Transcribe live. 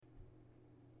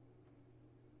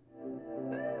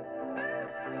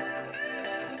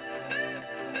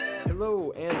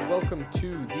Hello and welcome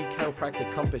to the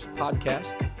Chiropractic Compass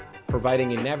podcast,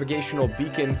 providing a navigational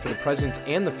beacon for the present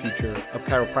and the future of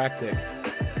chiropractic.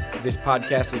 This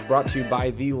podcast is brought to you by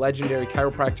the legendary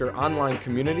chiropractor online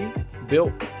community,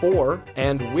 built for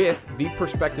and with the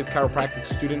prospective chiropractic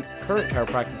student, current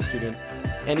chiropractic student,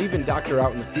 and even doctor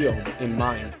out in the field in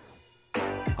mind.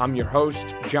 I'm your host,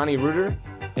 Johnny Reuter,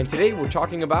 and today we're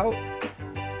talking about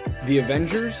the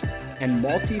Avengers and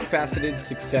multifaceted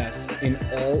success in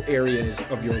all areas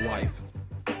of your life.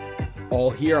 All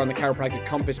here on the Chiropractic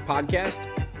Compass podcast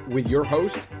with your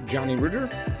host, Johnny Reuter,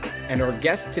 and our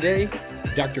guest today,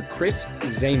 Dr. Chris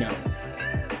Zaino.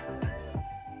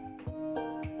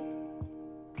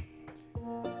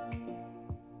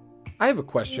 I have a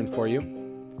question for you.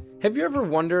 Have you ever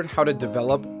wondered how to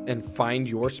develop and find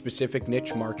your specific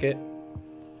niche market?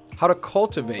 How to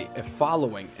cultivate a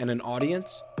following and an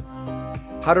audience?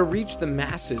 How to reach the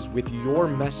masses with your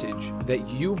message that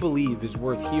you believe is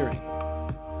worth hearing?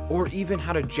 Or even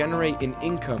how to generate an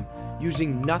income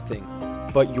using nothing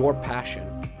but your passion?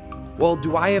 Well,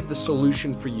 do I have the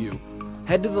solution for you?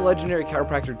 Head to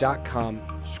thelegendarychiropractor.com,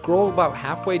 scroll about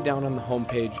halfway down on the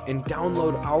homepage, and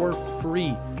download our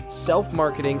free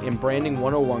self-marketing and branding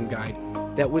 101 guide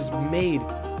that was made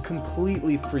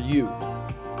completely for you.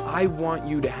 I want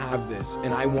you to have this,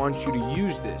 and I want you to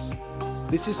use this.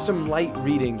 This is some light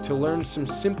reading to learn some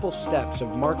simple steps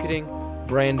of marketing,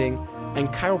 branding, and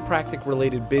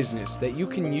chiropractic-related business that you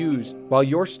can use while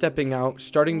you're stepping out,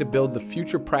 starting to build the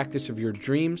future practice of your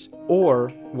dreams, or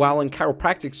while in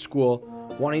chiropractic school,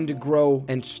 wanting to grow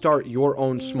and start your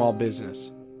own small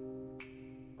business.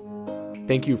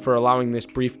 Thank you for allowing this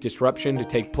brief disruption to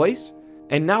take place.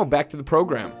 And now back to the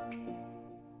program.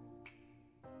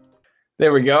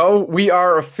 There we go. We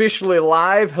are officially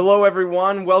live. Hello,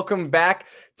 everyone. Welcome back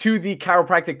to the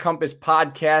Chiropractic Compass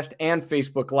podcast and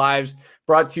Facebook Lives,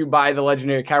 brought to you by the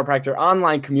legendary chiropractor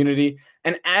online community.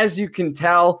 And as you can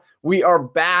tell, we are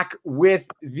back with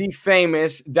the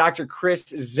famous Dr. Chris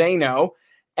Zaino,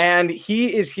 and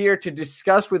he is here to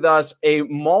discuss with us a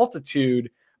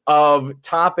multitude of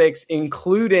topics,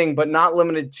 including but not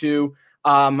limited to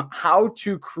how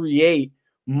to create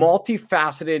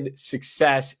multifaceted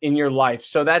success in your life.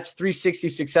 So that's 360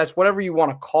 success, whatever you want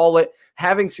to call it,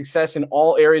 having success in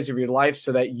all areas of your life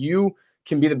so that you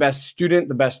can be the best student,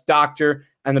 the best doctor,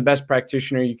 and the best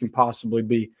practitioner you can possibly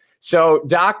be. So,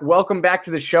 Doc, welcome back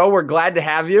to the show. We're glad to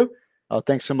have you. Oh,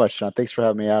 thanks so much, John. Thanks for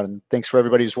having me out, and thanks for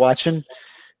everybody who's watching,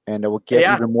 and we'll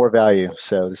get even more value.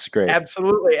 So this is great.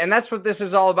 Absolutely. And that's what this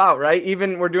is all about, right?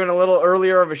 Even we're doing a little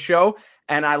earlier of a show,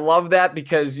 and I love that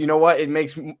because you know what?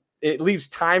 It leaves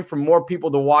time for more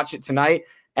people to watch it tonight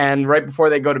and right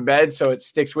before they go to bed, so it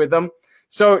sticks with them.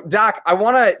 So, Doc, I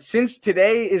want to, since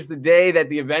today is the day that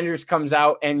the Avengers comes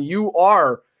out and you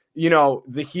are,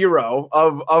 the hero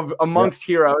of amongst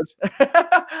heroes,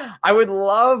 I would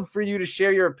love for you to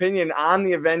share your opinion on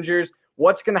the Avengers.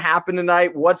 What's going to happen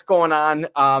tonight? What's going on?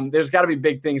 There's got to be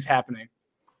big things happening.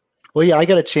 Well, yeah, I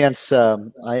got a chance.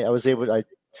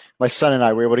 My son and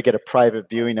I were able to get a private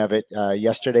viewing of it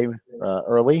yesterday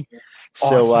early.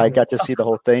 So Awesome. I got to see the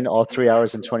whole thing, all 3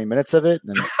 hours and 20 minutes of it.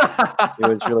 And it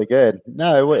was really good.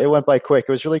 No, it went by quick.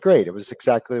 It was really great. It was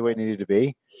exactly the way it needed to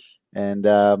be. And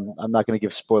I'm not going to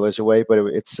give spoilers away, but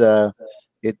it's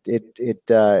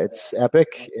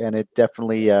epic. And it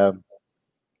definitely,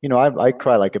 I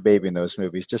cry like a baby in those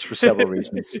movies just for several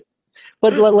reasons.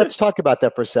 But let's talk about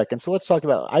that for a second. So let's talk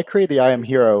about, I created the I Am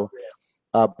Hero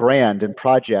brand and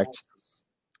project.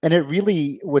 And it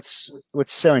really, what's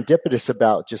serendipitous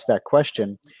about just that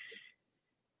question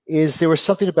is there was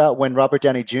something about when Robert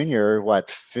Downey Jr.,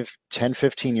 10,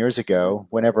 15 years ago,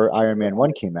 whenever Iron Man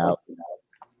 1 came out,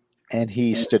 and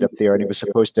he stood up there and he was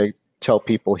supposed to tell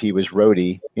people he was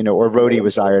Rhodey, or Rhodey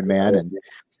was Iron Man, and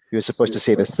he was supposed to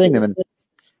say this thing, and then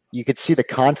you could see the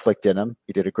conflict in him.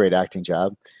 He did a great acting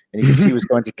job, and you could see he was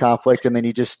going to conflict, and then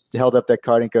he just held up that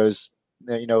card and goes,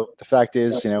 the fact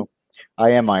is, I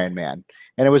am Iron Man.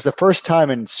 And it was the first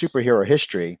time in superhero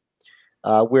history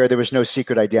where there was no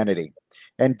secret identity.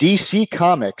 And DC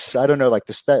Comics, I don't know,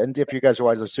 and if you guys are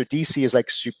watching, so DC is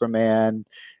like Superman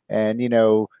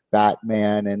and,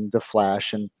 Batman and The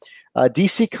Flash. And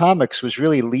DC Comics was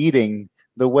really leading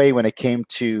the way when it came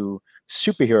to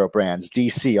superhero brands,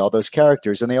 DC, all those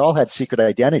characters. And they all had secret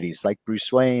identities like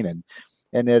Bruce Wayne.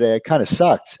 And it kind of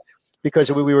sucked.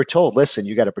 Because we were told, listen,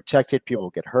 you got to protect it.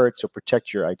 People get hurt, so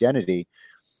protect your identity.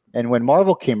 And when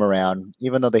Marvel came around,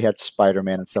 even though they had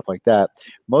Spider-Man and stuff like that,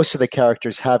 most of the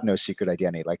characters have no secret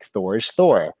identity. Like Thor is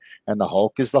Thor, and the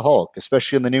Hulk is the Hulk.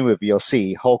 Especially in the new movie, you'll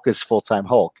see Hulk is full-time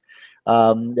Hulk.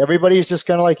 Everybody's just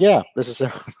kind of like, yeah, this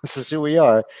is who we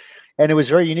are. And it was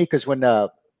very unique because when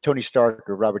Tony Stark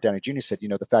or Robert Downey Jr. said,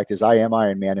 the fact is I am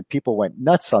Iron Man, and people went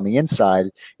nuts on the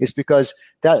inside, is because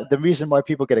that the reason why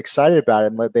people get excited about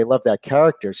it and they love that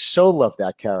character, so love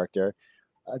that character,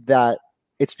 that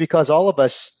it's because all of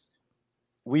us,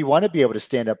 we want to be able to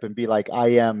stand up and be like, I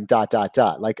am ...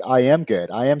 Like, I am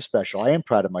good. I am special. I am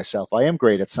proud of myself. I am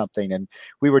great at something. And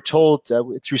we were told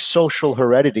through social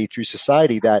heredity, through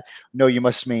society, that no, you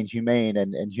must remain humane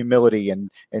and humility and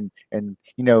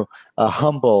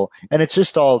humble. And it's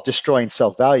just all destroying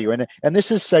self-value. And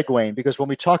this is segueing, because when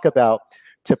we talk about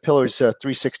To Pillars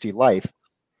 360 Life,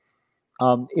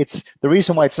 it's the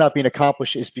reason why it's not being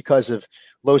accomplished is because of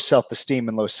low self-esteem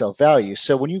and low self-value.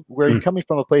 So when you're coming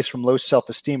from a place from low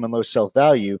self-esteem and low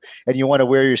self-value, and you want to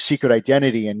wear your secret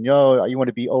identity and you want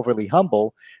to be overly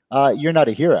humble, you're not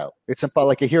a hero. It's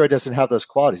like a hero doesn't have those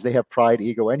qualities. They have pride,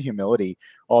 ego, and humility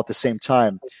all at the same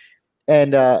time.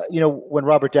 And when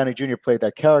Robert Downey Jr. played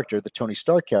that character, the Tony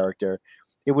Stark character,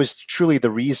 it was truly the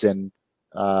reason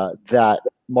that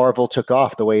Marvel took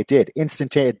off the way it did.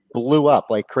 Instantaneously, it blew up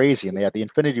like crazy, and they had the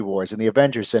Infinity Wars and the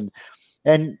Avengers, and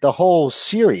the whole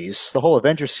series, the whole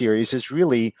Avengers series, is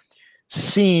really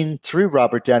seen through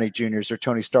Robert Downey Jr.'s or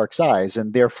Tony Stark's eyes,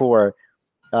 and therefore,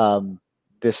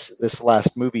 this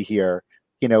last movie here,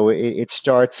 it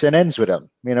starts and ends with him.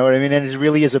 You know what I mean? And it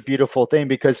really is a beautiful thing,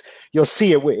 because you'll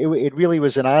see it really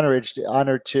was an honor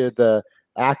to the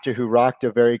actor who rocked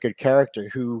a very good character,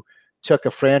 who took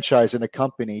a franchise and a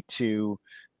company to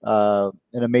an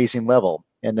amazing level.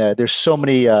 And there's so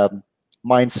many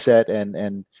mindset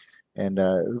and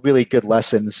really good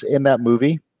lessons in that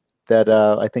movie that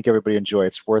I think everybody enjoy.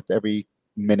 It's worth every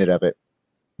minute of it.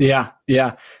 Yeah.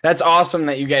 That's awesome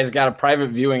that you guys got a private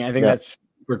viewing. I think that's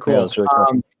super cool. Yeah, really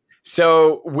cool.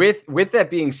 So with that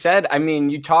being said, I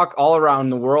mean, you talk all around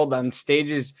the world on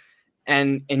stages,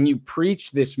 and you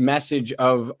preach this message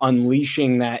of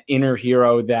unleashing that inner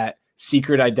hero, that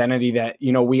secret identity that,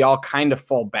 we all kind of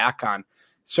fall back on.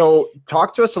 So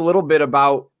talk to us a little bit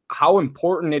about how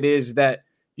important it is that,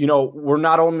 we're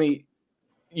not only,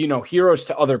 heroes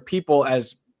to other people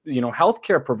as,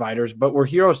 healthcare providers, but we're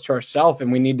heroes to ourselves,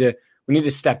 and we need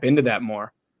to step into that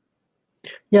more.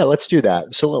 Yeah, let's do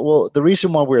that. So, the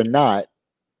reason why we're not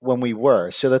when we were.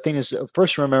 So the thing is,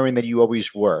 first remembering that you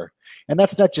always were. And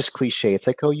that's not just cliche. It's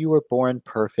like, oh, you were born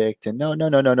perfect. And no.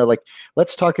 Like,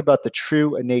 let's talk about the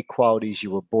true innate qualities you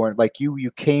were born. Like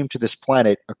you came to this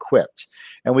planet equipped.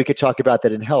 And we could talk about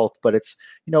that in health, but it's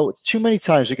too many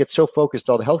times we get so focused,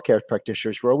 all the healthcare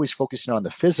practitioners, we're always focusing on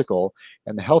the physical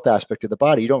and the health aspect of the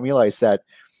body. You don't realize that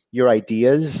your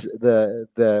ideas,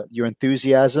 your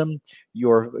enthusiasm,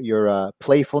 your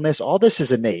playfulness, all this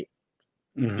is innate.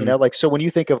 Mm-hmm. So when you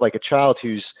think of like a child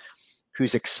who's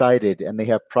excited and they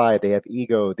have pride, they have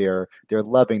ego, they're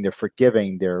loving, they're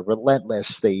forgiving, they're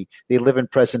relentless, they live in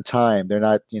present time. They're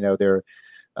not,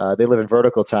 they live in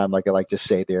vertical time, like I like to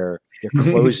say. They're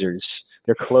closers.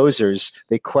 They're closers.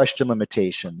 They question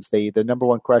limitations. The number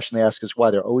one question they ask is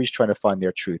why. They're always trying to find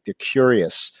their truth. They're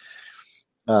curious.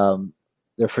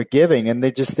 They're forgiving, and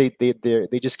they just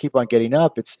keep on getting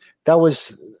up. We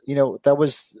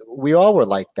all were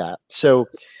like that. So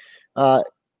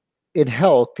in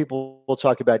health, people will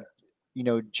talk about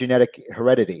genetic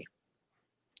heredity,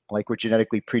 like we're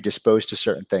genetically predisposed to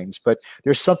certain things, but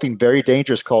there's something very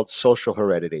dangerous called social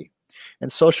heredity.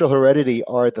 And social heredity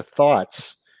are the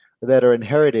thoughts that are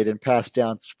inherited and passed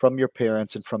down from your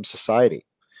parents and from society.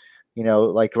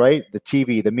 Right? The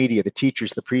TV, the media, the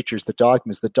teachers, the preachers, the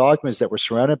dogmas that we're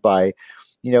surrounded by,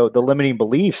 the limiting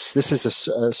beliefs. This is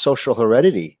a social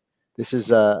heredity. This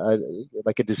is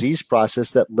like a disease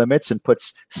process that limits and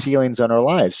puts ceilings on our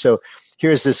lives. So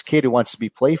here's this kid who wants to be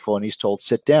playful, and he's told,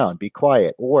 sit down, be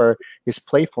quiet. Or his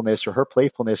playfulness or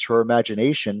her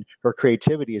imagination, her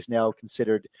creativity is now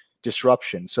considered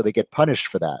disruption. So they get punished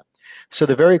for that. So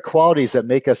the very qualities that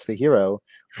make us the hero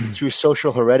through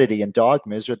social heredity and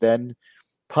dogmas are then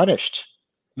punished.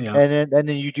 Yeah. And then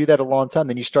you do that a long time.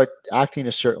 Then you start acting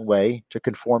a certain way to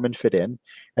conform and fit in.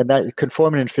 And that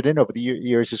conforming and fit in over the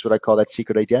years is what I call that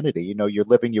secret identity.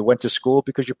 You went to school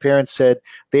because your parents said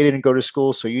they didn't go to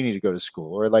school, so you need to go to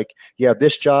school. Or like you have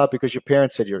this job because your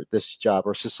parents said you're this job,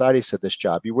 or society said this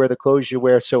job. You wear the clothes you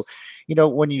wear. So,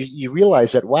 when you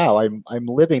realize that, wow, I'm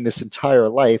living this entire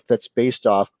life that's based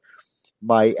off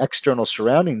my external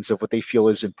surroundings of what they feel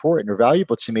is important or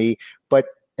valuable to me. But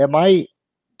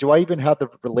do I even have the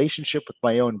relationship with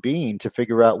my own being to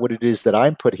figure out what it is that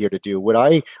I'm put here to do, what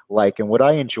I like and what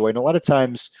I enjoy? And a lot of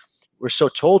times we're so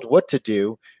told what to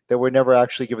do that we're never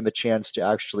actually given the chance to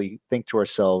actually think to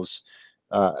ourselves,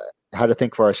 how to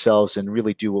think for ourselves and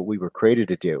really do what we were created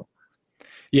to do.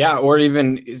 Yeah, or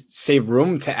even save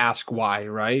room to ask why,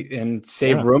 right? And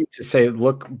save Yeah. room to say,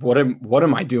 look, what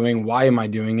am I doing? Why am I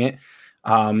doing it?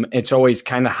 It's always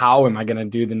kind of how am I going to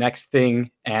do the next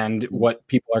thing, and what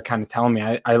people are kind of telling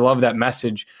me. I love that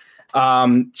message.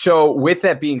 So with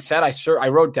that being said, I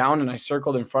wrote down and I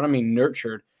circled in front of me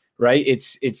nurtured, right?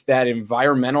 It's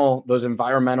that those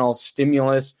environmental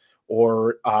stimulus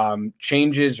or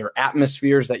changes or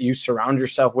atmospheres that you surround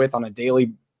yourself with on a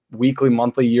daily, weekly,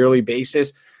 monthly, yearly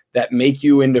basis that make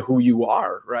you into who you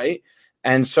are, right?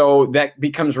 And so that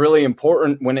becomes really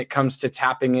important when it comes to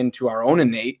tapping into our own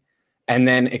innate and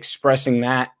then expressing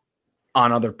that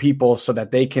on other people so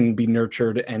that they can be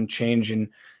nurtured and change and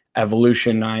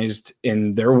evolutionized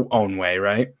in their own way,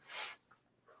 right?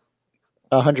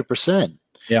 100%.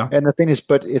 Yeah. And the thing is,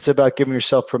 but it's about giving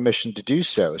yourself permission to do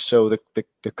so. So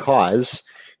the cause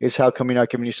is how come you're not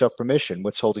giving yourself permission?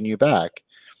 What's holding you back?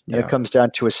 And Yeah. it comes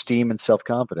down to esteem and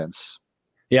self-confidence.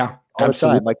 Yeah. All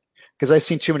Absolutely. the time. Like, because I've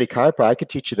seen too many chiropractors. I could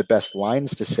teach you the best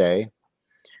lines to say.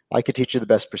 I could teach you the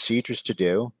best procedures to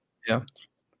do. Yeah.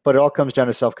 But it all comes down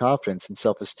to self-confidence and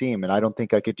self-esteem. And I don't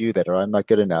think I could do that, or I'm not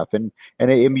good enough. And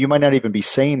you might not even be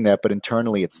saying that, but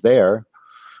internally it's there.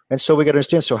 And so we got to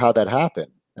understand, so how that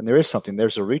happened. And there is something,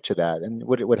 there's a root to that. And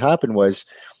what happened was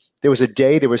there was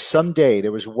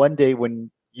one day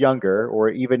when younger, or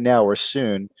even now or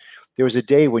soon, there was a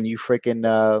day when you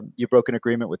you broke an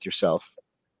agreement with yourself.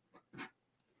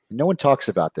 No one talks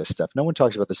about this stuff. No one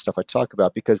talks about the stuff I talk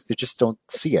about because they just don't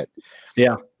see it.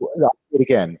 Yeah.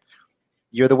 Again,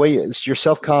 your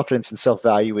self-confidence and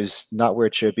self-value is not where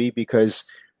it should be because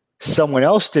someone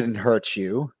else didn't hurt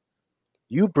you.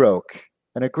 You broke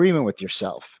an agreement with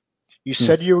yourself. You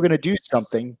said you were going to do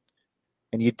something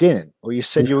and you didn't, or you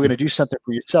said you were going to do something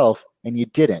for yourself and you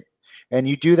didn't. And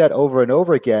you do that over and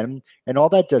over again. And all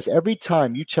that does, every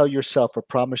time you tell yourself or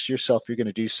promise yourself you're going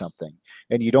to do something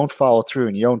and you don't follow through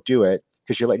and you don't do it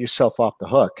because you're letting yourself off the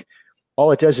hook,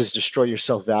 all it does is destroy your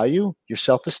self-value, your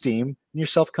self-esteem, and your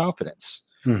self-confidence.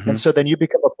 Mm-hmm. And so then you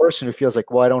become a person who feels like,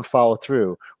 well, I don't follow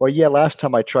through. Or, yeah, last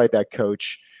time I tried that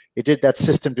coach, that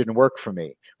system didn't work for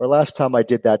me. Or last time I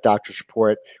did that doctor's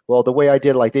report, well, the way I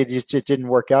did, it didn't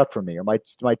work out for me. Or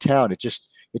my town, it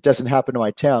doesn't happen to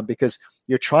my town, because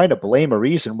you're trying to blame a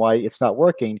reason why it's not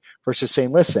working versus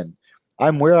saying, listen,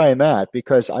 I'm where I am at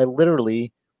because I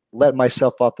literally let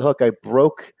myself off the hook. I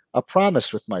broke a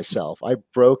promise with myself. I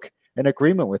broke an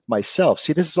agreement with myself.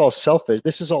 See, this is all selfish.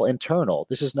 This is all internal.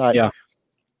 This is not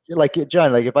like,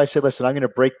 John, like if I say, listen, I'm going to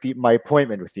break my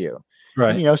appointment with you.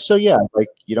 Right. So yeah, like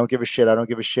you don't give a shit. I don't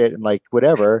give a shit. And like,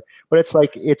 whatever, but it's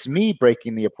like, it's me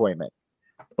breaking the appointment.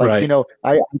 Like,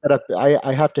 right.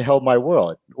 I have to hold my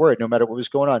word no matter what was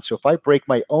going on. So if I break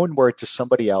my own word to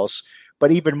somebody else,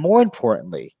 but even more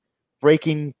importantly,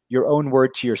 breaking your own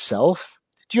word to yourself,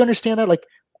 do you understand that? Like,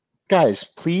 guys,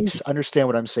 please understand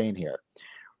what I'm saying here.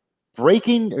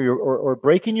 Breaking or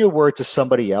breaking your word to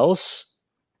somebody else,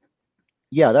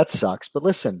 yeah, that sucks. But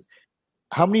listen,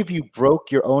 how many of you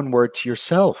broke your own word to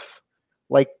yourself?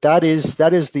 Like that is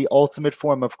the ultimate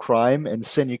form of crime and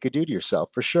sin you could do to yourself,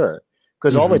 for sure.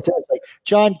 Because all it does, like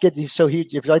John gets,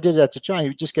 if I did that to John, he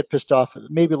would just get pissed off,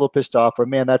 maybe a little pissed off, or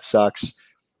man, that sucks.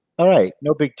 All right,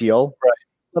 no big deal. Right.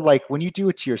 But like when you do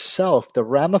it to yourself, the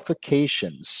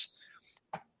ramifications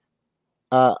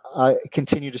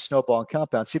continue to snowball and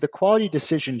compound. See, the quality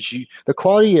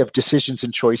of decisions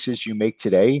and choices you make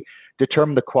today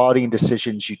determine the quality and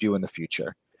decisions you do in the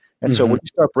future. And so when you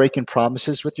start breaking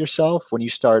promises with yourself, when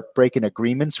you start breaking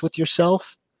agreements with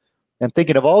yourself, and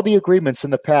thinking of all the agreements in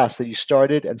the past that you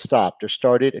started and stopped, or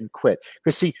started and quit.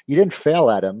 Because see, you didn't fail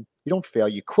at them. You don't fail,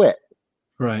 you quit.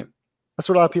 Right. That's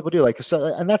what a lot of people do. Like,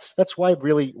 so, and that's why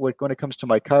really, when it comes to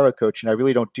my chiro coaching, I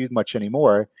really don't do much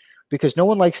anymore, because no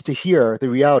one likes to hear the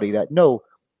reality that no,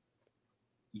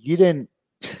 you didn't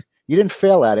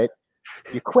fail at it.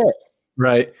 You quit.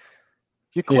 Right.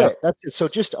 You quit. Yeah. That's it. So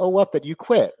just own up that you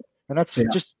quit. And that's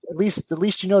just at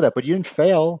least you know that, but you didn't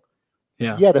fail.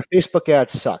 Yeah, the Facebook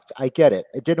ad sucked. I get it.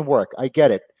 It didn't work. I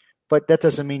get it. But that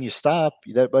doesn't mean you stop.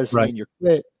 That doesn't mean you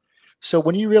quit. So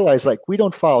when you realize, like, we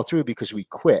don't follow through because we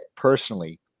quit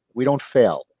personally, we don't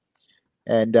fail.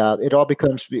 And it all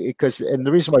becomes and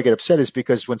the reason why I get upset is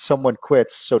because when someone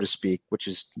quits, so to speak, which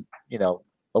is, a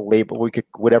label,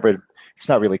 whatever, it's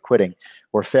not really quitting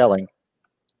or failing.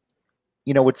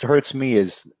 What hurts me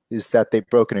is that they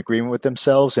broke an agreement with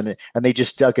themselves and they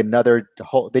just dug another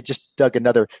hole. They just dug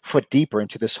another foot deeper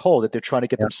into this hole that they're trying to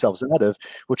get themselves out of,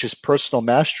 which is personal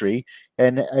mastery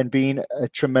and being a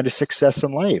tremendous success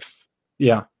in life.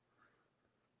 Yeah.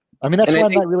 I mean, that's why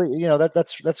I'm not really,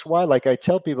 that's why, like, I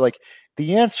tell people, like,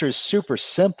 the answer is super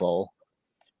simple,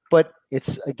 but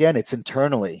it's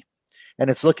internally, and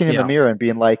it's looking in the mirror and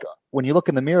being like, when you look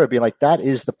in the mirror, being like, that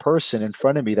is the person in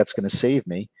front of me that's going to save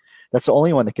me. That's the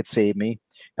only one that could save me.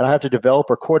 And I have to develop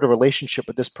or court a relationship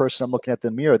with this person I'm looking at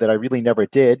the mirror that I really never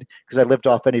did because I lived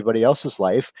off anybody else's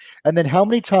life. And then how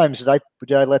many times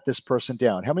did I let this person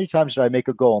down? How many times did I make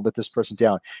a goal and let this person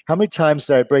down? How many times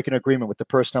did I break an agreement with the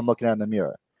person I'm looking at in the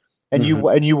mirror? And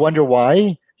you wonder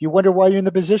why? You wonder why you're in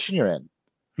the position you're in.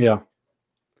 Yeah.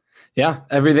 Yeah.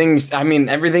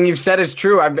 Everything you've said is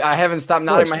true. I haven't stopped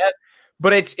nodding my head.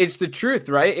 But it's the truth,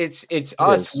 right? It's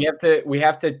us. We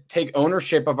have to take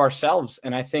ownership of ourselves.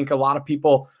 And I think a lot of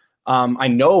people, I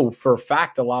know for a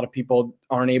fact, a lot of people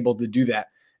aren't able to do that.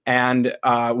 And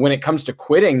when it comes to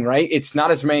quitting, right, it's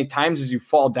not as many times as you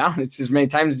fall down. It's as many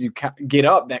times as you get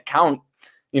up that count.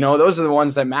 Those are the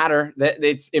ones that matter.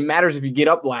 It matters if you get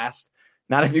up last,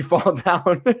 not if you fall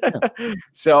down.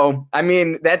 So,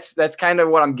 that's kind of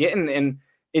what I'm getting. And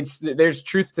there's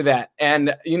truth to that.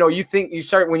 And, you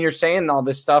start when you're saying all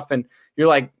this stuff and you're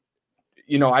like,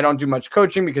 I don't do much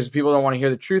coaching because people don't want to hear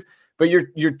the truth, but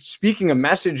you're speaking a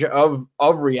message of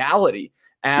reality.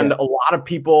 And a lot of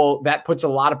people, that puts a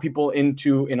lot of people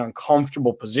into an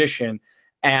uncomfortable position.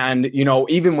 And,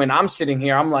 even when I'm sitting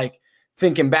here, I'm like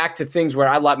thinking back to things where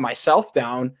I let myself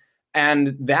down,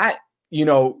 and that,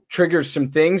 triggers some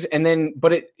things. And then,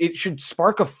 but it should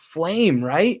spark a flame,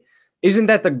 right? Isn't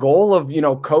that the goal of,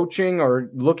 coaching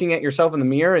or looking at yourself in the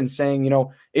mirror and saying,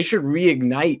 it should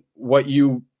reignite what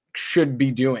you should be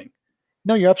doing?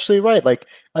 No, you're absolutely right. Like,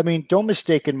 don't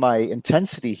mistake my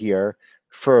intensity here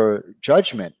for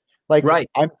judgment. Like, right.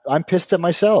 I'm pissed at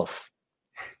myself.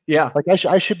 Yeah. Like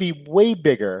I should be way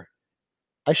bigger.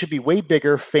 I should be way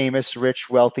bigger, famous, rich,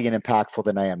 wealthy, and impactful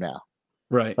than I am now.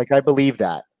 Right. Like, I believe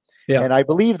that. Yeah. And I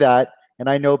believe that. And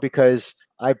I know because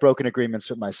I've broken agreements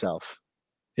with myself.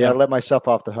 Yeah. I let myself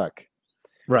off the hook.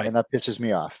 Right. And that pisses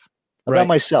me off about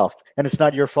myself. And it's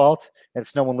not your fault. And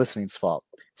it's no one listening's fault.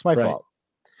 It's my fault.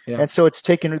 Yeah. And so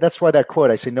that's why that quote,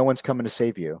 I say, no one's coming to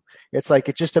save you. It's like,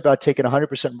 it's just about taking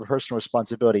 100% personal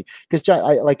responsibility. Because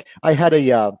I had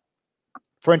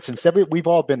for instance, we've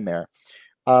all been there.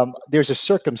 There's a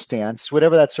circumstance,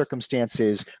 whatever that circumstance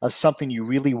is, of something you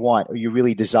really want or you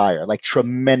really desire, like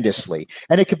tremendously.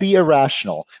 And it could be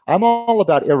irrational. I'm all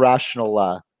about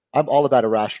irrational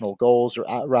goals or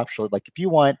irrational. Like, if you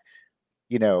want,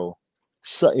 I'm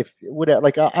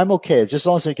okay. It's just as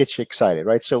long as it gets you excited,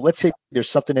 right? So let's say there's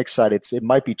something excited. It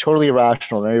might be totally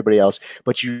irrational than everybody else,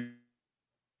 but you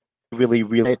really,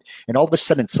 really, and all of a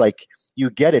sudden it's like you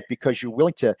get it because you're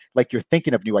willing to, like, you're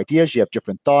thinking of new ideas. You have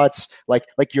different thoughts, like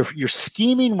you're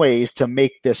scheming ways to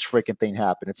make this freaking thing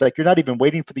happen. It's like you're not even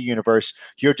waiting for the universe.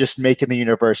 You're just making the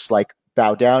universe like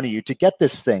bow down to you to get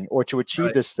this thing or to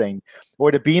achieve this thing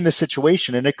or to be in the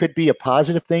situation. And it could be a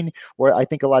positive thing, or I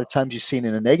think a lot of times you've seen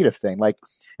in a negative thing. Like,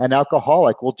 an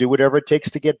alcoholic will do whatever it takes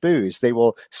to get booze. They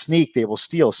will sneak, they will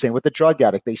steal. Same with the drug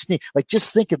addict. They sneak. Like,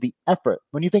 just think of the effort.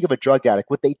 When you think of a drug addict,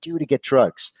 what they do to get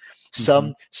drugs.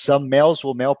 Some males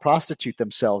will male prostitute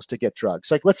themselves to get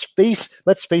drugs. Like, let's face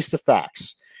the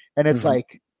facts. And it's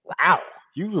like, wow,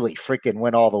 you really freaking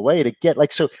went all the way to get,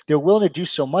 like, so they're willing to do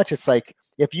so much. It's like,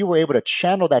 if you were able to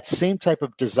channel that same type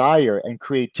of desire and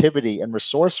creativity and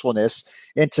resourcefulness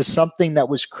into something that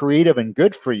was creative and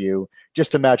good for you,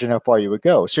 just imagine how far you would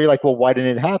go. So you're like, well, why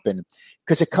didn't it happen?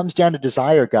 Because it comes down to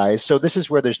desire, guys. So this is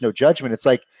where there's no judgment. It's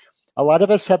like, a lot of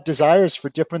us have desires for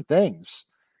different things,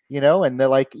 and they're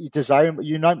like,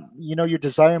 your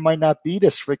desire might not be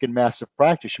this freaking massive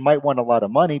practice. You might want a lot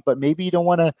of money, but maybe you don't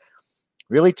want to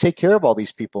really take care of all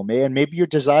these people, and maybe your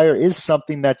desire is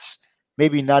something that's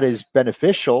maybe not as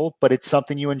beneficial, but it's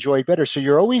something you enjoy better. So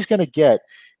you're always going to get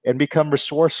and become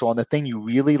resourceful on the thing you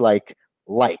really like,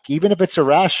 even if it's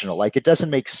irrational, like it doesn't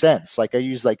make sense. Like, I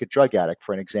use like a drug addict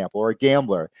for an example, or a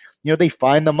gambler. They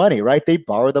find the money, right? They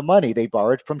borrow the money. They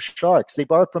borrow it from sharks. They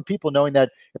borrow it from people knowing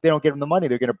that if they don't give them the money,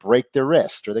 they're going to break their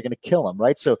wrist or they're going to kill them,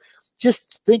 right? So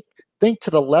just think to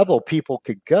the level people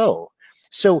could go.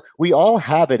 So we all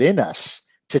have it in us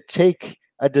to take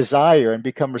a desire and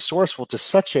become resourceful to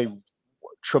such a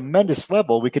tremendous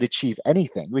level. We could achieve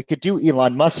anything. We could do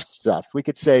Elon Musk stuff. We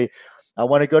could say, I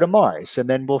want to go to Mars, and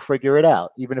then we'll figure it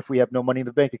out, even if we have no money in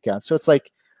the bank account. So it's like,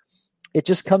 it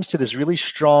just comes to this really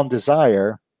strong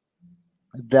desire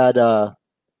that I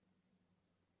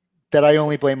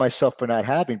only blame myself for not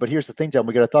having. But here's the thing, John,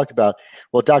 we got to talk about,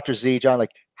 well, Dr. Z, John,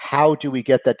 like, how do we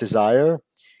get that desire?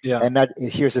 Yeah. And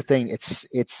here's the thing. It's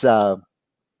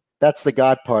that's the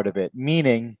God part of it,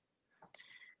 meaning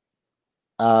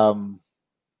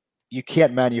you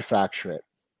can't manufacture it.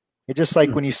 It's just like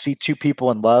when you see two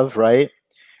people in love, right?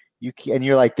 And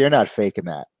you're like, they're not faking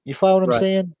that. You follow what I'm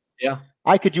saying? Yeah.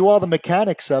 I could do all the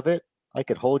mechanics of it. I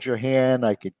could hold your hand.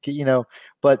 I could,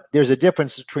 but there's a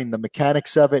difference between the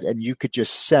mechanics of it and you could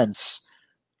just sense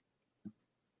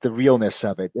the realness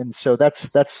of it. And so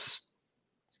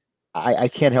I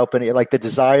can't help it. Like the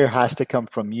desire has to come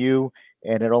from you,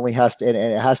 and it only has to, and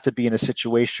it has to be in a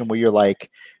situation where you're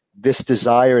like, this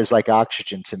desire is like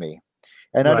oxygen to me.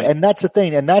 And Right. and that's the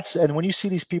thing. And when you see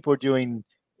these people are doing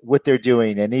what they're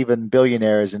doing, and even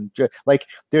billionaires, and like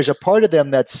there's a part of them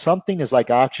that something is like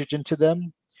oxygen to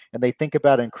them, and they think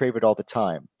about it and crave it all the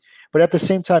time. But at the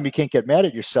same time, you can't get mad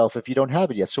at yourself if you don't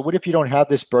have it yet. So what if you don't have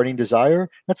this burning desire?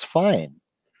 That's fine.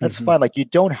 That's fine. Like you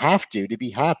don't have to be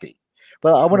happy.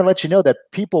 But I want to let you know that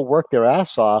people work their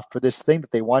ass off for this thing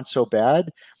that they want so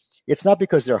bad. It's not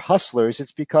because they're hustlers.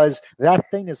 It's because that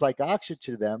thing is like oxygen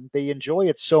to them. They enjoy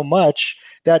it so much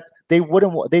that they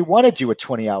want to do it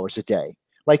 20 hours a day.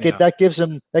 Like that gives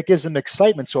them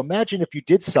excitement. So imagine if you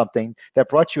did something that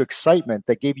brought you excitement,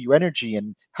 that gave you energy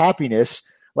and happiness.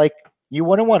 Like you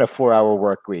wouldn't want a 4-hour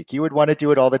work week. You would want to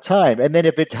do it all the time. And then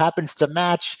if it happens to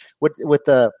match with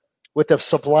the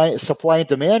supply and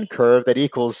demand curve that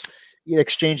equals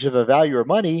exchange of a value or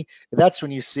money, that's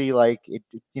when you see like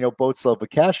boats load of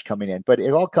cash coming in. But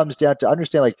it all comes down to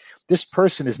understand like this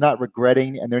person is not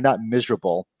regretting and they're not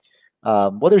miserable.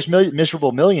 Well, there's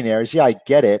miserable millionaires. Yeah, I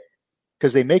get it,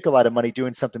 because they make a lot of money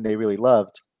doing something they really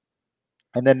loved,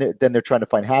 and then they're trying to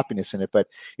find happiness in it. But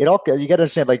you got to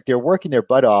understand, like they're working their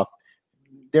butt off.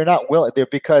 They're not willing. They're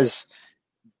because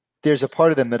there's a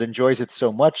part of them that enjoys it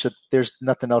so much that there's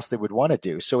nothing else they would want to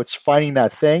do. So it's finding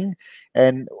that thing.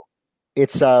 And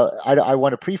it's I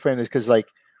want to preframe this because like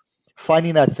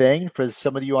finding that thing for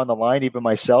some of you on the line, even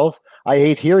myself, I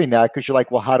hate hearing that because you're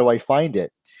like, well, how do I find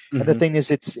it? And the thing is,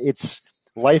 it's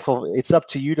life. It's up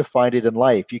to you to find it in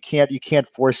life. You can't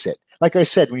force it. Like I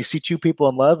said, when you see two people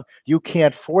in love, you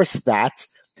can't force that.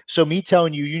 So me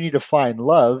telling you need to find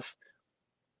love,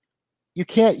 you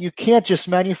can't just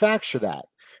manufacture that.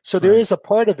 So there is a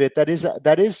part of it that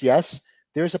is yes,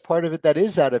 there's a part of it that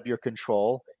is out of your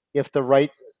control if the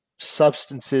right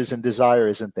substances and desire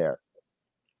isn't there.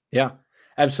 Yeah,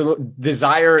 absolutely.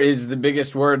 Desire is the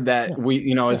biggest word that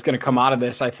is going to come out of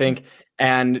this, I think.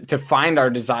 And to find our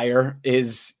desire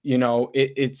is,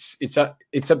 it's up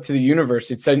to the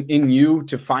universe. It's in you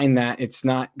to find that. It's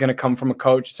not going to come from a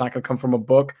coach. It's not going to come from a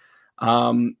book.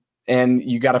 And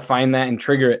you got to find that and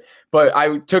trigger it. But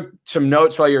I took some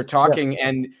notes while you were talking,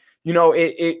 and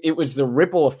it was the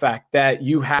ripple effect that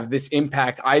you have this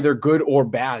impact, either good or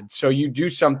bad. So you do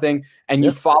something and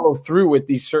you follow through with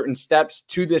these certain steps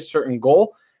to this certain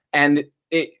goal, and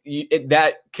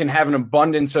that can have an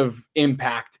abundance of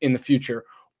impact in the future.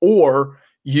 Or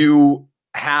you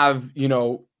have,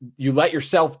 you let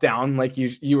yourself down, like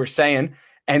you were saying,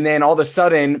 and then all of a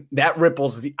sudden that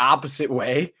ripples the opposite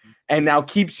way and now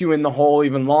keeps you in the hole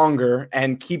even longer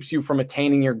and keeps you from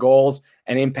attaining your goals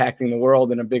and impacting the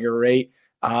world in a bigger rate.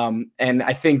 And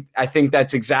I think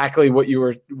that's exactly what you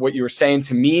were saying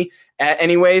to me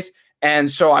anyways.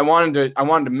 And so I wanted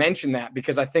to mention that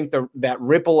because I think that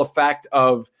ripple effect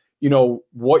of,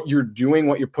 what you're doing,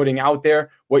 what you're putting out there,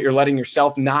 what you're letting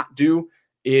yourself not do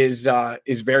is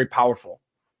very powerful.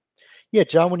 Yeah.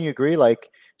 John, when you agree, like,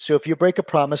 so if you break a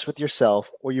promise with yourself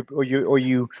or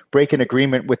you break an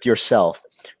agreement with yourself,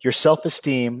 your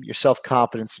self-esteem, your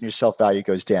self-confidence, and your self-value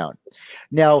goes down.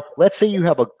 Now, let's say you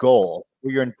have a goal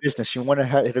where you're in business, you want to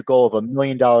hit a goal of $1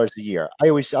 million a year.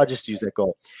 I'll just use that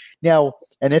goal. Now,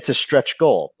 and it's a stretch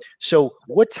goal. So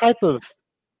what type of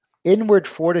inward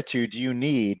fortitude do you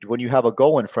need when you have a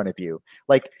goal in front of you?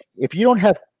 Like if you don't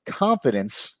have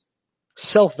confidence,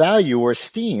 self-value, or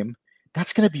esteem,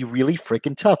 that's going to be really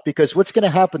freaking tough, because what's going to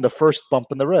happen the first bump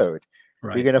in the road?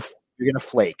 Right. You're going to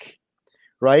flake,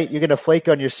 right? You're going to flake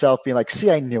on yourself being like, see,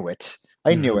 I knew it.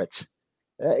 I knew it.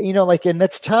 And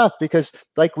that's tough because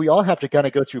like we all have to kind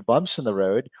of go through bumps in the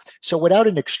road. So without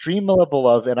an extreme level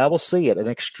of, and I will say it, an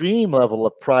extreme level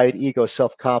of pride, ego,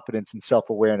 self-confidence, and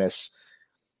self-awareness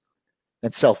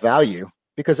and self-value,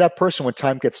 because that person, when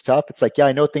time gets tough, it's like, yeah,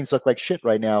 I know things look like shit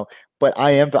right now, but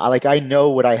I know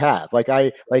what I have.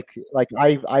 I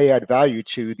add value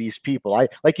to these people.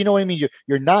 You know what I mean?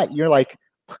 You're like,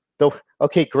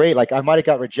 okay, great. Like I might've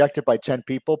got rejected by 10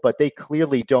 people, but they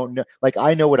clearly don't know. Like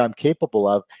I know what I'm capable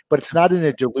of, but it's not in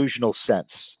a delusional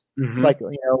sense. Mm-hmm. It's like,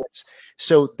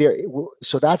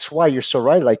 so that's why you're so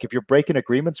right. Like if you're breaking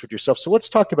agreements with yourself. So let's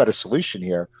talk about a solution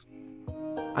here.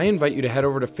 I invite you to head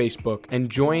over to Facebook and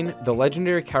join the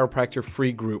Legendary Chiropractor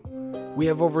free group. We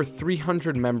have over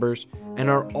 300 members and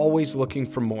are always looking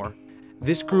for more.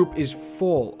 This group is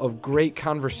full of great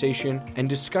conversation and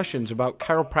discussions about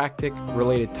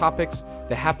chiropractic-related topics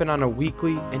that happen on a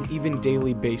weekly and even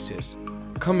daily basis.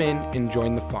 Come in and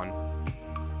join the fun.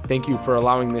 Thank you for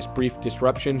allowing this brief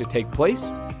disruption to take place.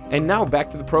 And now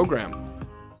back to the program.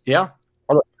 Yeah.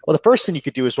 Well, the first thing you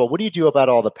could do is, what do you do about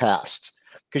all the past?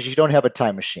 Because you don't have a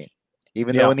time machine.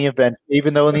 Even though in the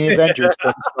Avengers,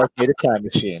 Stark made a time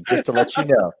machine, just to let you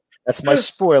know. That's my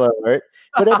spoiler alert.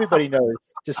 But everybody knows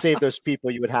to save those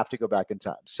people, you would have to go back in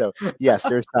time. So yes,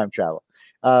 there's time travel,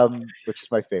 which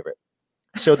is my favorite.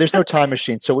 So there's no time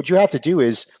machine. So what you have to do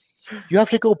is you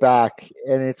have to go back,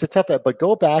 and it's a tough, but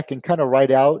go back and kind of write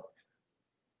out,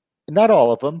 not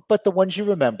all of them, but the ones you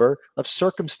remember of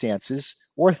circumstances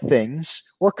or things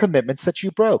or commitments that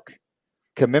you broke.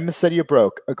 Commitments that you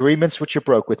broke, agreements which you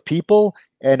broke with people,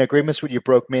 and agreements which you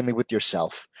broke mainly with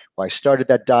yourself. Well, I started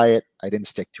that diet. I didn't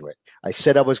stick to it. I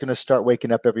said I was going to start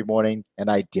waking up every morning,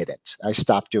 and I didn't. I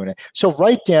stopped doing it. So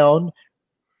write down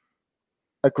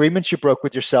agreements you broke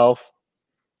with yourself,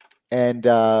 and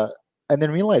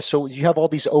then realize, so you have all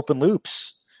these open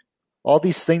loops, all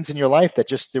these things in your life that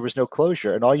just there was no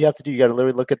closure. And all you have to do, you got to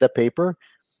literally look at that paper.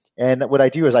 And what I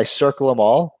do is I circle them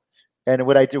all. And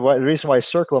what I do, the reason why I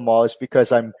circle them all is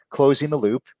because I'm closing the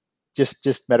loop,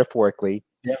 just metaphorically.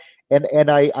 Yeah.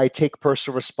 And I take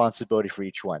personal responsibility for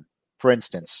each one. For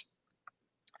instance,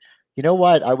 you know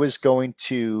what? I was going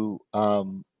to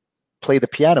play the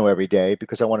piano every day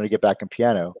because I wanted to get back in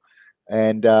piano.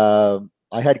 And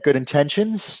I had good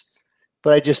intentions,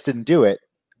 but I just didn't do it.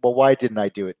 Well, why didn't I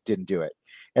do it? Didn't do it.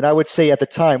 And I would say at the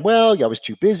time, well, I was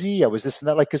too busy. I was this and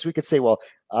that. Like, because we could say, well,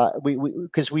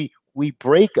 we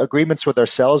break agreements with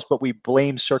ourselves, but we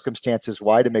blame circumstances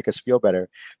why to make us feel better.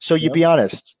 So you be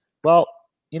honest. Well,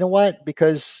 you know what?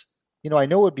 Because, I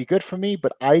know it would be good for me,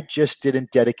 but I just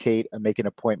didn't dedicate and make an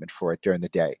appointment for it during the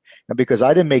day. And because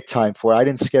I didn't make time for it, I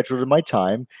didn't schedule it in my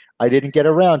time, I didn't get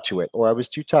around to it, or I was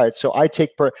too tired. So I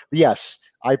take yes,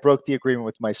 I broke the agreement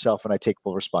with myself, and I take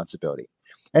full responsibility.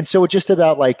 And so it's just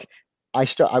about like, I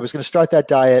was going to start that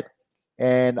diet,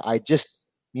 and I just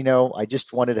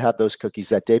wanted to have those cookies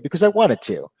that day because I wanted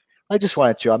to. I just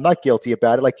wanted to. I'm not guilty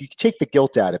about it. Like, you take the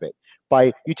guilt out of it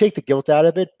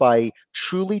by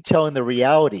truly telling the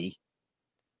reality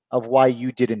of why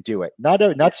you didn't do it.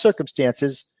 Not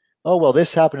circumstances. Oh, well,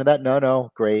 this happened to that.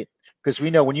 No, great. Because we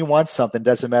know when you want something, it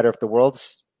doesn't matter if the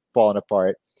world's falling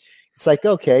apart. It's like,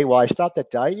 okay, well, I stopped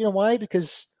that diet. You know why?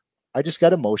 Because I just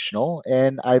got emotional,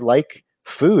 and I like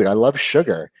food. I love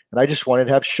sugar, and I just wanted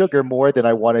to have sugar more than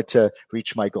I wanted to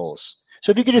reach my goals.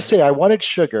 So if you could just say, I wanted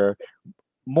sugar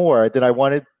more than I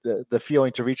wanted the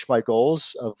feeling to reach my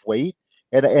goals of weight,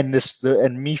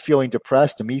 and me feeling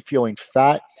depressed, and me feeling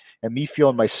fat, and me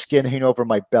feeling my skin hanging over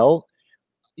my belt.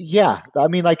 Yeah, I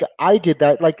mean, like, I did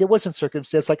that. Like, it wasn't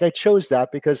circumstance. Like, I chose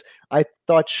that because I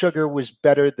thought sugar was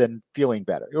better than feeling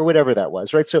better, or whatever that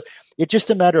was, right? So it's just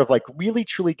a matter of like really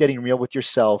truly getting real with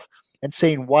yourself and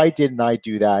saying, why didn't I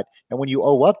do that? And when you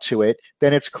owe up to it,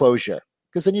 then it's closure.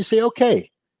 Because then you say, okay,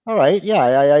 all right,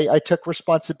 yeah, I took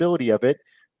responsibility of it,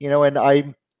 and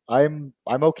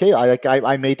I'm okay.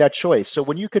 I made that choice. So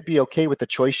when you could be okay with the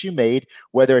choice you made,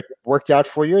 whether it worked out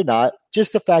for you or not,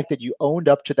 just the fact that you owned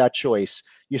up to that choice,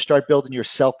 you start building your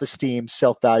self-esteem,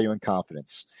 self-value, and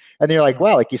confidence. And then you're like,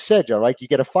 well, like you said, Joe, right? You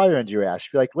get a fire under your ass.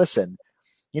 You're like, listen,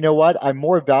 you know what? I'm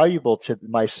more valuable to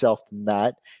myself than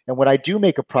that. And when I do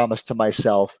make a promise to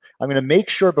myself, I'm going to make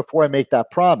sure before I make that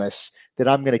promise that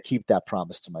I'm going to keep that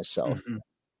promise to myself. Mm-hmm.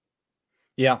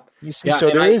 Yeah. You see, so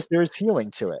there's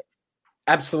healing to it.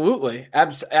 Absolutely.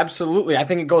 Absolutely. I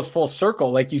think it goes full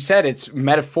circle. Like you said, it's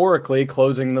metaphorically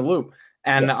closing the loop.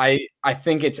 And I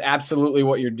think it's absolutely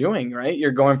what you're doing, right?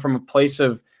 You're going from a place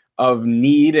of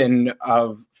need and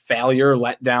of failure,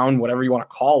 letdown, whatever you want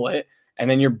to call it. And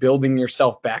then you're building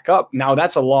yourself back up. Now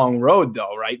that's a long road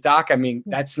though, right, Doc? I mean,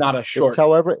 that's not a short.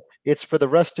 However, it's for the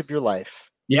rest of your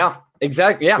life. Yeah,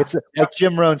 exactly. Yeah. It's like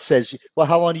Jim Rohn says, well,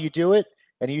 how long do you do it?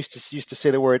 And he used to say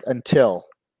the word until.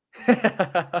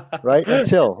 Right?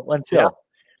 Until. Yeah.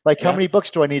 Like, how many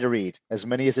books do I need to read? As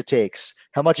many as it takes.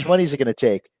 How much money is it going to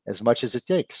take? As much as it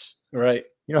takes. Right.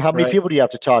 How many people do you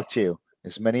have to talk to?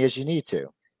 As many as you need to.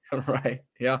 Right.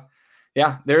 Yeah.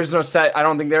 Yeah. There's no set. I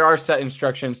don't think there are set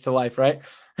instructions to life, right?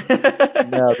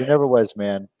 No, there never was,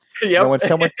 man. Yep. When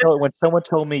someone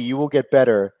told me you will get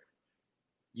better,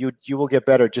 you will get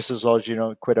better just as long as you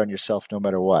don't quit on yourself, no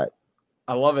matter what.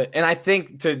 I love it. And I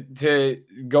think to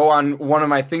go on one of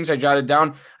my things I jotted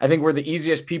down, I think we're the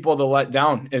easiest people to let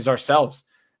down is ourselves,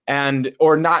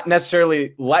 or not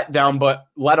necessarily let down, but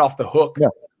let off the hook. Yeah.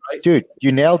 Right? Dude,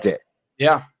 you nailed it.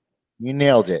 Yeah. You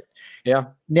nailed it. Yeah.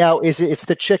 Now, it's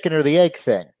the chicken or the egg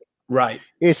thing. Right.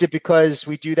 Is it because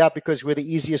we do that because we're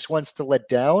the easiest ones to let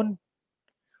down?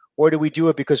 Or do we do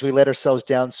it because we let ourselves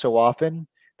down so often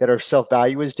that our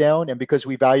self-value is down? And because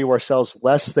we value ourselves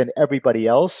less than everybody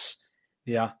else,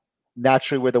 Yeah.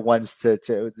 naturally we're the ones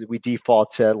we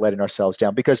default to letting ourselves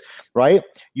down. Because, right,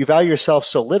 you value yourself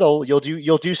so little,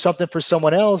 you'll do something for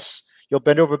someone else. You'll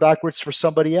bend over backwards for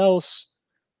somebody else,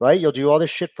 right? You'll do all this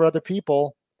shit for other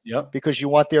people because you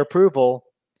want their approval.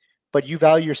 But you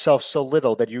value yourself so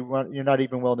little that you're not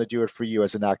even willing to do it for you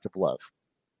as an act of love.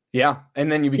 Yeah. And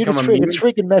then you Dude, become it's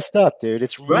freaking messed up, dude.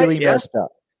 It's really messed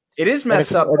up. It is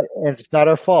messed up. And it's not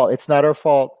our fault. It's not our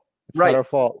fault. It's right. not our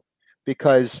fault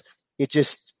because it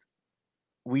was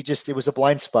a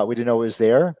blind spot. We didn't know it was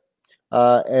there.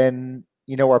 And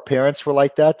our parents were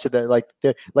like that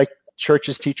like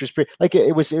churches, teachers, like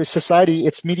it was society.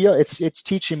 It's media. It's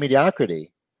teaching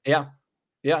mediocrity. Yeah.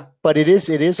 Yeah. But it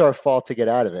is our fault to get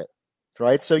out of it.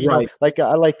 Right. So, you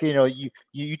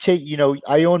take,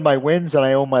 I own my wins and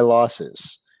I own my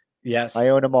losses. Yes. I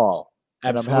own them all.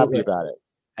 Absolutely. And I'm happy about it.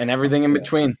 And everything in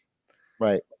between.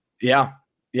 Right. Yeah.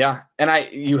 Yeah.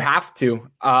 And you have to,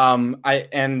 when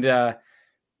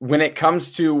it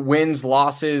comes to wins,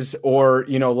 losses, or,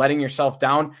 letting yourself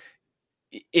down,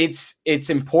 it's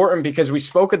important because we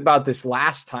spoke about this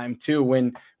last time too,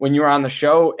 when you were on the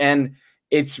show, and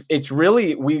it's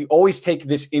really, we always take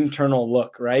this internal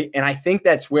look, right? And I think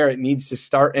that's where it needs to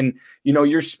start. And,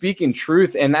 you're speaking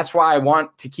truth. And that's why I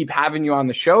want to keep having you on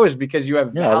the show, is because you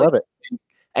have value, I love it.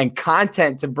 And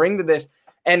content to bring to this.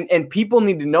 And people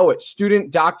need to know it.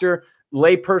 Student, doctor,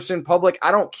 layperson, public,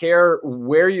 I don't care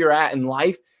where you're at in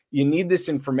life. You need this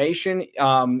information.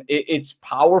 It's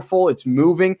powerful. It's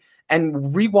moving. And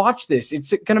rewatch this.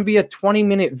 It's going to be a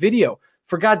 20-minute video.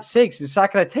 For God's sakes, it's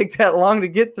not going to take that long to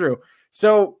get through.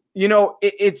 So,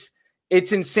 it's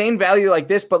insane value like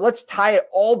this, but let's tie it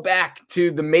all back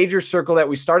to the major circle that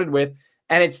we started with,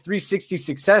 and it's 360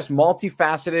 success,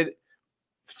 multifaceted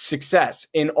success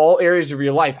in all areas of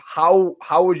your life. How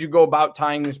would you go about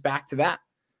tying this back to that?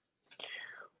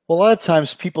 Well, a lot of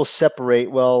times people separate,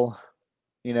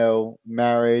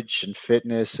 marriage and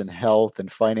fitness and health and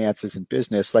finances and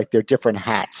business, like they're different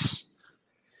hats.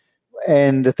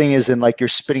 And the thing is, you're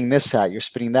spinning this hat, you're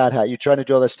spinning that hat, you're trying to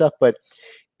do all that stuff, but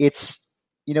it's,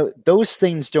 those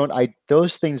things don't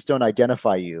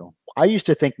identify you. I used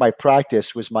to think my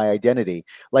practice was my identity.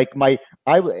 I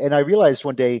realized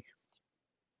one day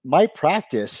my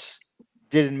practice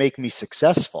didn't make me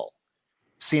successful.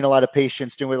 Seeing a lot of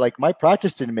patients doing it, my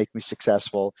practice didn't make me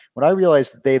successful. When I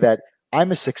realized the day that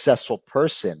I'm a successful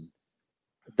person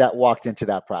that walked into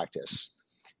that practice.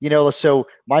 So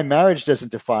my marriage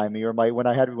doesn't define me, or when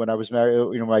I was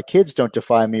married, my kids don't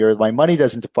define me, or my money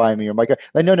doesn't define me, or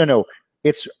no.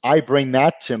 It's, I bring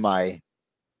that to my,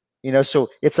 so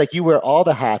it's like you wear all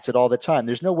the hats at all the time.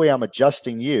 There's no way I'm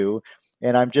adjusting you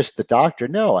and I'm just the doctor.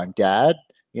 No, I'm dad,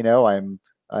 I'm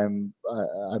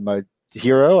a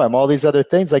hero. I'm all these other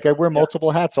things. I wear multiple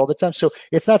hats all the time. So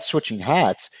it's not switching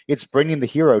hats. It's bringing the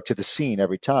hero to the scene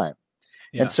every time.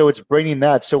 Yeah. And so it's bringing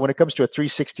that. So when it comes to a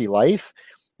 360 life,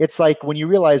 it's like when you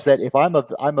realize that if I'm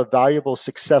a valuable,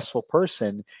 successful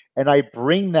person, and I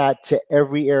bring that to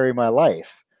every area of my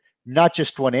life, not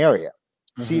just one area.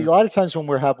 Mm-hmm. See, a lot of times when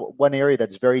we have one area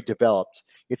that's very developed,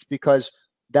 it's because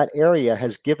that area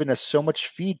has given us so much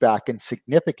feedback and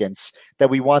significance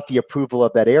that we want the approval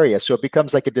of that area. So it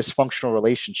becomes like a dysfunctional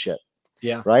relationship.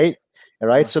 Yeah. Right. All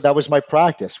right. Yeah. So that was my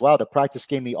practice. Wow. The practice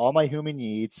gave me all my human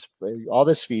needs, all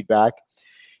this feedback.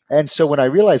 And so when I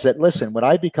realized that, listen, when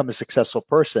I become a successful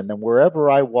person, then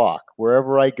wherever I walk,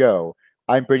 wherever I go,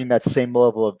 I'm bringing that same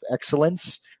level of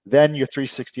excellence, then your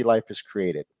 360 life is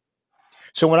created.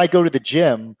 So when I go to the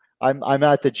gym, I'm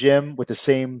at the gym with the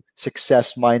same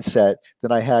success mindset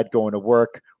that I had going to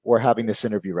work or having this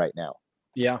interview right now.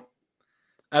 Yeah.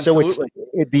 Absolutely. So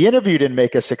the interview didn't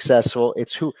make us successful.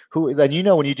 It's who, and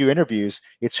when you do interviews,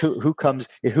 it's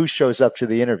who shows up to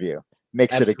the interview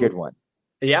makes Absolutely. It a good one.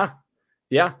 Yeah.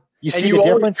 Yeah. You see the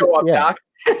difference? Show up, yeah.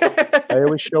 I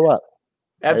always show up.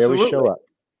 Absolutely. I always show up.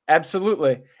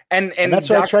 Absolutely. And that's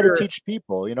what I try to teach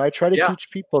people. I try to teach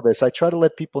people this. I try to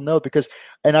let people know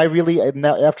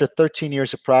now after 13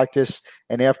 years of practice,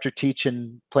 and after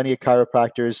teaching plenty of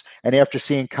chiropractors, and after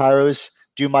seeing chiros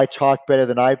do my talk better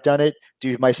than I've done it,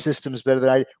 do my systems better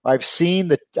than I've seen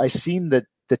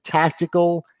the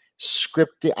tactical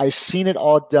script. I've seen it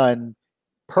all done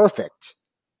perfect.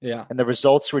 Yeah. And the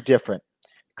results were different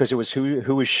because it was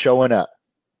who was showing up.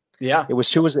 Yeah.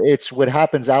 It's what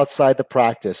happens outside the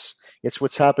practice. It's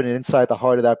what's happening inside the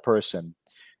heart of that person.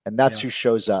 And that's who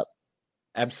shows up.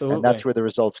 Absolutely. And that's where the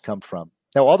results come from.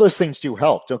 Now, all those things do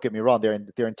help. Don't get me wrong; they're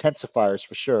intensifiers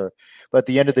for sure. But at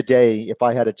the end of the day, if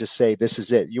I had to just say, "This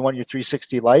is it," you want your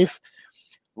 360 life,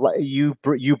 you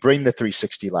bring the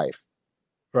 360 life.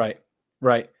 Right.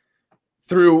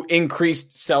 Through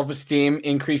increased self-esteem,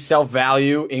 increased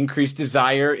self-value, increased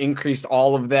desire, increased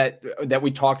all of that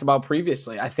we talked about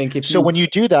previously. I think when you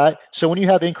do that, when you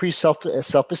have increased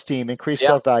self-esteem, increased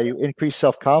self-value, increased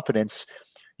self-confidence,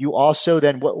 you also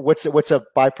then what's a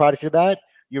byproduct of that?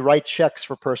 You write checks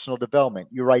for personal development.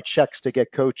 You write checks to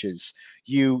get coaches.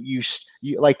 You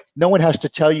like, no one has to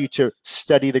tell you to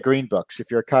study the green books if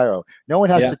you're a chiro. No one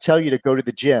has to tell you to go to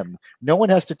the gym. No one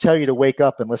has to tell you to wake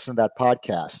up and listen to that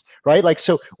podcast, right? Like,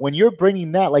 so when you're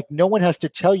bringing that, like, no one has to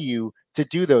tell you to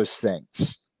do those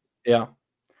things. Yeah.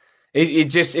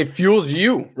 It fuels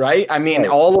you, right? I mean,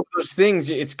 all of those things,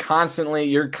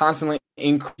 you're constantly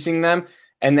increasing them.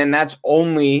 And then that's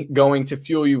only going to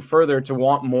fuel you further to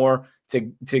want more,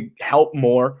 to help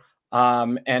more,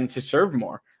 and to serve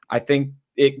more. I think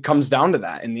it comes down to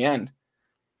that in the end.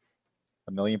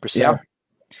 1,000,000%.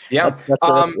 Yeah.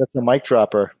 That's a mic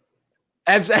dropper.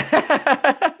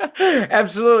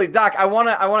 Absolutely. Doc, I want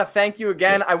to thank you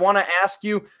again. I want to ask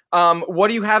you, what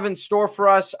do you have in store for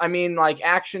us? I mean, like,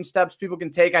 action steps people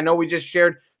can take. I know we just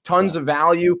shared tons of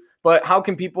value, but how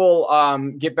can people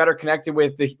get better connected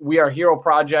with the We Are Hero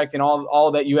project and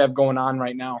all that you have going on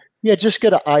right now? Yeah, just go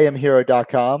to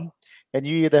IamHero.com, and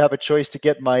you either have a choice to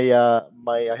get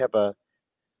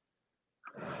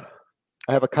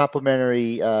I have a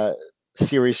complimentary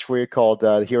series for you called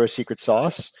The Hero Secret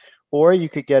Sauce, or you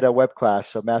could get a web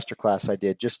class, a master class I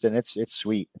did, and it's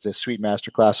sweet. It's a sweet master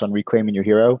class on reclaiming your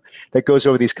hero that goes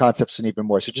over these concepts and even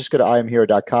more. So just go to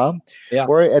IamHero.com,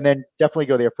 and then definitely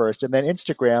go there first. And then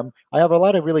Instagram, I have a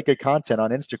lot of really good content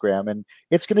on Instagram, and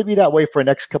it's going to be that way for the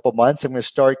next couple months. I'm going to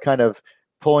start kind of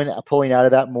pulling out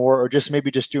of that more, or just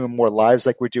maybe just doing more lives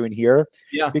like we're doing here.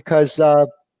 Yeah. Because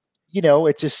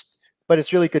it's just, but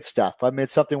it's really good stuff. I mean,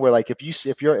 it's something where, like, if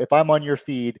I'm on your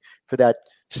feed for that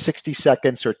 60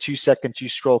 seconds or 2 seconds you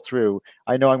scroll through,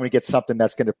 I know I'm going to get something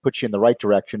that's going to put you in the right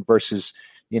direction versus,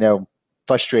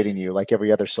 frustrating you like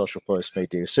every other social post may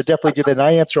do. So definitely do that. And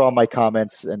I answer all my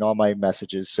comments and all my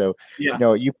messages. So,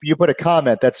 you put a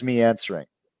comment, that's me answering.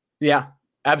 Yeah.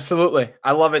 Absolutely.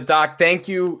 I love it, Doc. Thank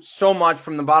you so much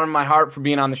from the bottom of my heart for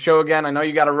being on the show again. I know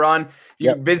you got to run.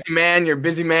 You're a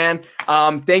busy man.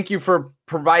 Thank you for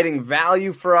providing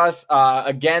value for us.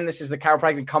 Again, this is the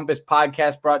Chiropractic Compass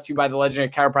podcast brought to you by the Legendary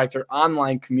Chiropractor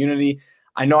online community.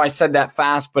 I know I said that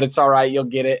fast, but it's all right. You'll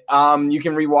get it. You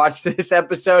can rewatch this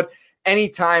episode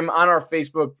anytime on our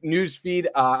Facebook news feed.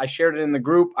 I shared it in the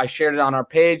group. I shared it on our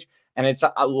page, and it's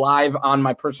live on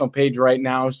my personal page right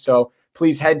now. So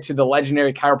please head to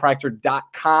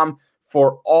thelegendarychiropractor.com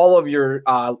for all of your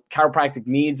chiropractic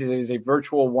needs. It is a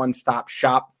virtual one-stop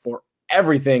shop for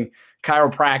everything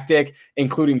chiropractic,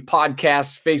 including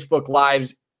podcasts, Facebook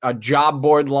Lives, a job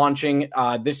board launching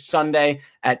this Sunday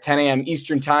at 10 a.m.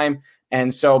 Eastern time.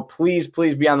 And so please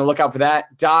be on the lookout for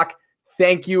that. Doc,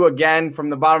 thank you again from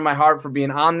the bottom of my heart for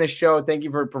being on this show. Thank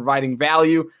you for providing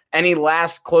value. Any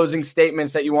last closing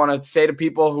statements that you want to say to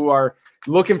people who are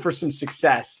looking for some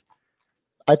success?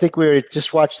 I think we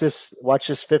just watch this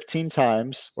 15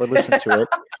 times or listen to it,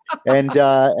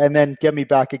 and then get me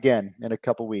back again in a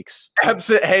couple weeks.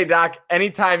 Absolutely. Hey, Doc,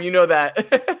 anytime, you know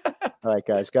that. All right,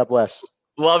 guys. God bless.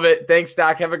 Love it. Thanks,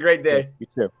 Doc. Have a great day. You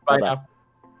too. Bye now.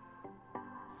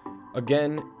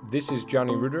 Again, this is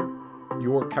Johnny Reuter,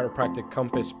 your Chiropractic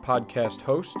Compass podcast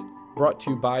host, brought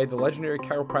to you by the Legendary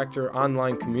Chiropractor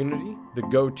online community, the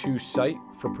go-to site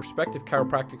for prospective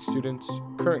chiropractic students,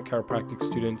 current chiropractic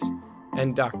students,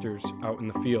 and doctors out in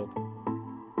the field.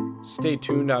 Stay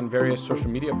tuned on various social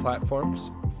media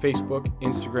platforms, Facebook,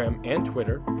 Instagram, and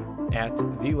Twitter at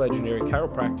The Legendary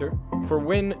Chiropractor for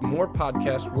when more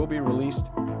podcasts will be released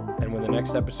and when the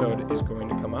next episode is going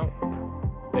to come out.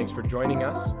 Thanks for joining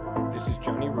us. This is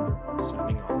Johnny Reuter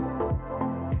signing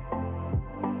off.